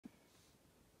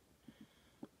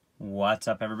What's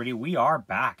up, everybody? We are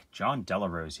back. John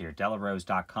Delarose here.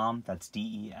 Delarose.com. That's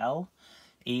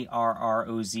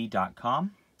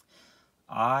DELARROZ.com.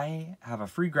 I have a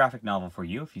free graphic novel for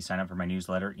you if you sign up for my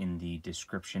newsletter in the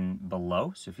description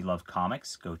below. So if you love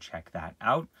comics, go check that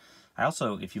out. I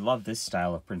also, if you love this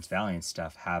style of Prince Valiant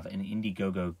stuff, have an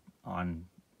Indiegogo on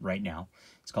right now.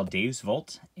 It's called Deus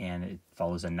Vult, and it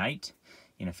follows a knight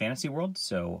in a fantasy world.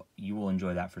 So you will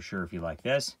enjoy that for sure if you like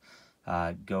this.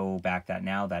 Go back that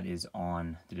now. That is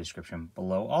on the description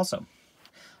below also.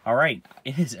 All right,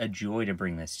 it is a joy to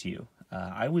bring this to you.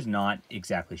 I was not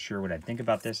exactly sure what I'd think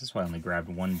about this. That's why I only grabbed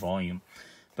one volume.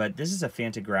 But this is a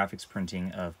Fantagraphics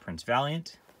printing of Prince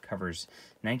Valiant. Covers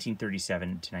 1937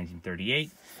 to 1938.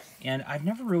 And I've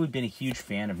never really been a huge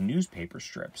fan of newspaper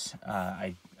strips.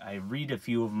 I read a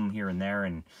few of them here and there,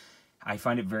 and I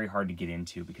find it very hard to get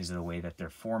into because of the way that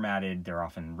they're formatted. They're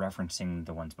often referencing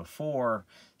the ones before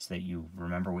so that you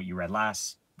remember what you read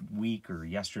last week or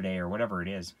yesterday or whatever it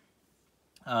is.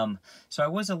 So I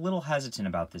was a little hesitant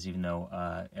about this, even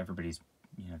though everybody's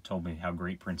told me how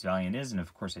great Prince Valiant is, and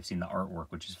of course I've seen the artwork,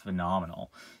 which is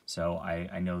phenomenal. So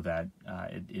I know that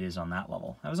it is on that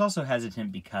level. I was also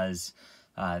hesitant because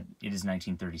it is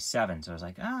 1937, so I was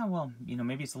like, well,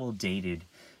 maybe it's a little dated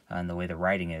in the way the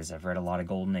writing is. I've read a lot of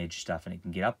Golden Age stuff, and it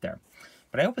can get up there.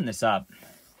 But I opened this up,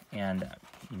 and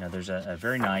there's a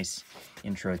very nice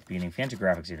intro at the beginning.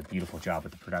 Fantagraphics did a beautiful job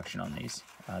with the production on these.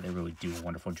 They really do a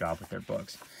wonderful job with their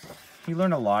books. You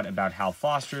learn a lot about Hal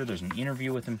Foster. There's an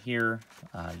interview with him here.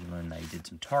 You learn that he did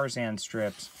some Tarzan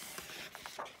strips.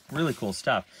 Really cool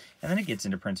stuff. And then it gets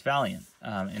into Prince Valiant.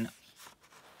 And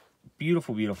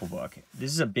beautiful, beautiful book.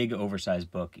 This is a big, oversized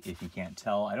book, if you can't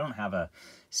tell. I don't have a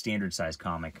standard size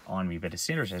comic on me, but a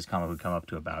standard size comic would come up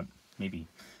to about maybe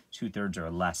 2/3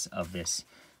 or less of this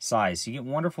size. So you get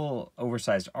wonderful,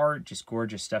 oversized art, just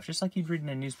gorgeous stuff, just like you'd read in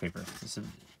a newspaper.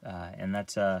 And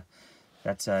that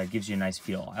gives you a nice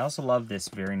feel. I also love this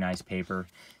very nice paper.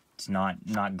 It's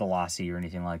not glossy or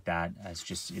anything like that.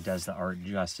 It does the art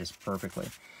justice perfectly.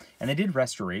 And they did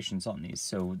restorations on these,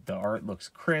 so the art looks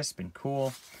crisp and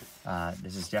cool.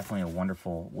 This is definitely a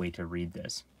wonderful way to read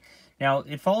this. Now,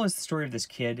 it follows the story of this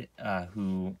kid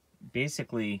who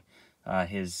basically,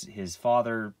 his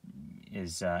father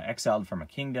is exiled from a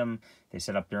kingdom. They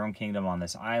set up their own kingdom on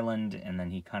this island, and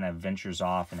then he kind of ventures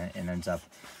off and ends up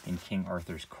in King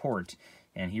Arthur's court.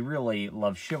 And he really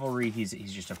loves chivalry. He's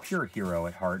just a pure hero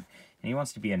at heart, and he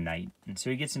wants to be a knight. And so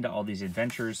he gets into all these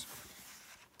adventures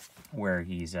where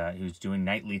he's doing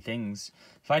knightly things,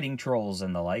 fighting trolls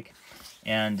and the like,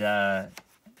 and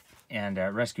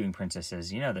rescuing princesses.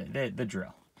 The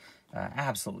drill.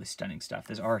 Absolutely stunning stuff.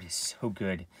 This art is so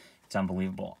good. It's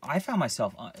unbelievable. I found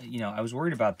myself, I was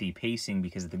worried about the pacing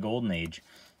because of the Golden Age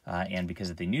and because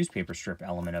of the newspaper strip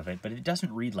element of it, but it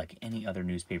doesn't read like any other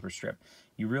newspaper strip.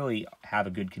 You really have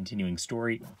a good continuing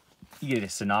story. You get a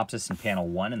synopsis in panel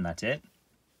 1, and that's it.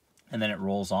 And then it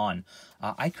rolls on.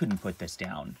 I couldn't put this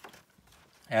down.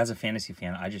 As a fantasy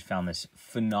fan, I just found this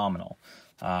phenomenal.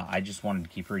 I just wanted to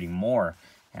keep reading more,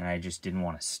 and I just didn't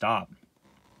want to stop.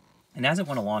 And as it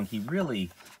went along, he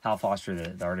really, Hal Foster,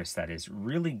 the artist that is,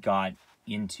 really got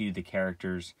into the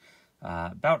characters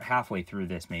about halfway through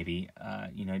this, maybe.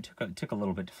 It took a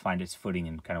little bit to find its footing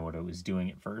and kind of what it was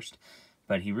doing at first.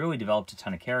 But he really developed a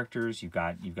ton of characters. You've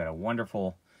got a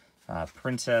wonderful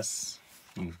princess.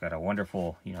 You've got a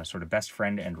wonderful, sort of best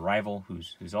friend and rival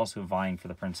who's also vying for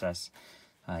the princess.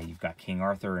 You've got King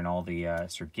Arthur and all the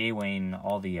Sir Gawain,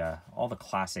 all the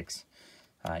classics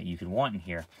you could want in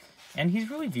here. And he's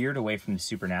really veered away from the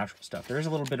supernatural stuff. There is a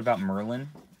little bit about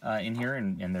Merlin in here,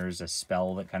 and there's a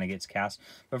spell that kind of gets cast.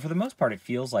 But for the most part, it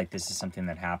feels like this is something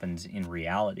that happens in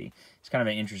reality. It's kind of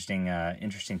an interesting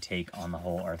take on the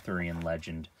whole Arthurian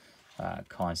legend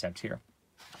concept here.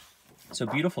 So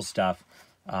beautiful stuff.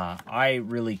 I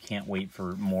really can't wait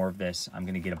for more of this. I'm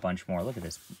going to get a bunch more. Look at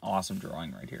this awesome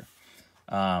drawing right here.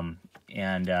 I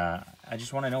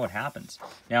just want to know what happens.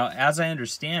 Now, as I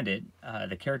understand it,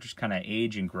 the characters kind of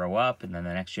age and grow up, and then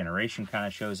the next generation kind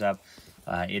of shows up.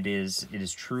 It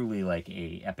is truly like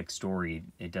a epic story.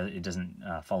 It doesn't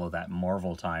follow that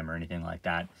Marvel time or anything like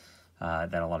that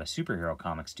that a lot of superhero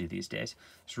comics do these days.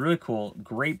 It's really cool.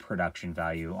 Great production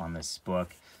value on this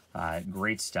book.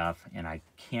 Great stuff, and I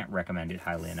can't recommend it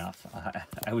highly enough.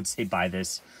 I would say buy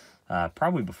this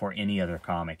probably before any other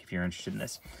comic if you're interested in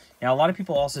this. Now, a lot of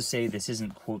people also say this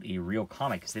isn't, quote, a real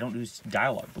comic because they don't use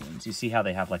dialogue balloons. You see how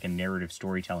they have like a narrative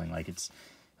storytelling, like it's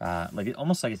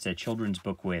almost like it's a children's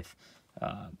book with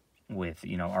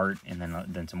art and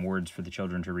then some words for the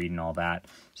children to read and all that.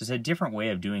 So it's a different way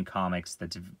of doing comics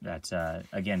that's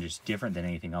again just different than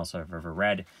anything else I've ever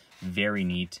read. Very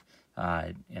neat.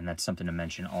 and that's something to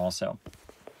mention also.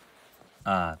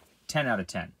 10 out of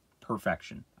 10.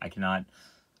 Perfection. I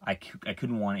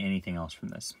couldn't want anything else from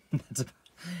this.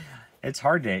 It's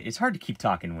hard to keep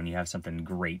talking when you have something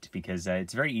great, because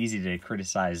it's very easy to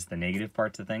criticize the negative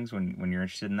parts of things when you're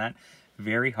interested in that.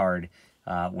 Very hard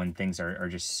when things are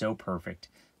just so perfect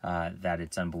that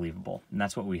it's unbelievable. And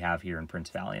that's what we have here in Prince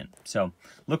Valiant. So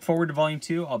look forward to Volume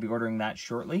 2. I'll be ordering that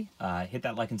shortly. Hit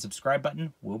that like and subscribe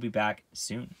button. We'll be back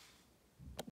soon.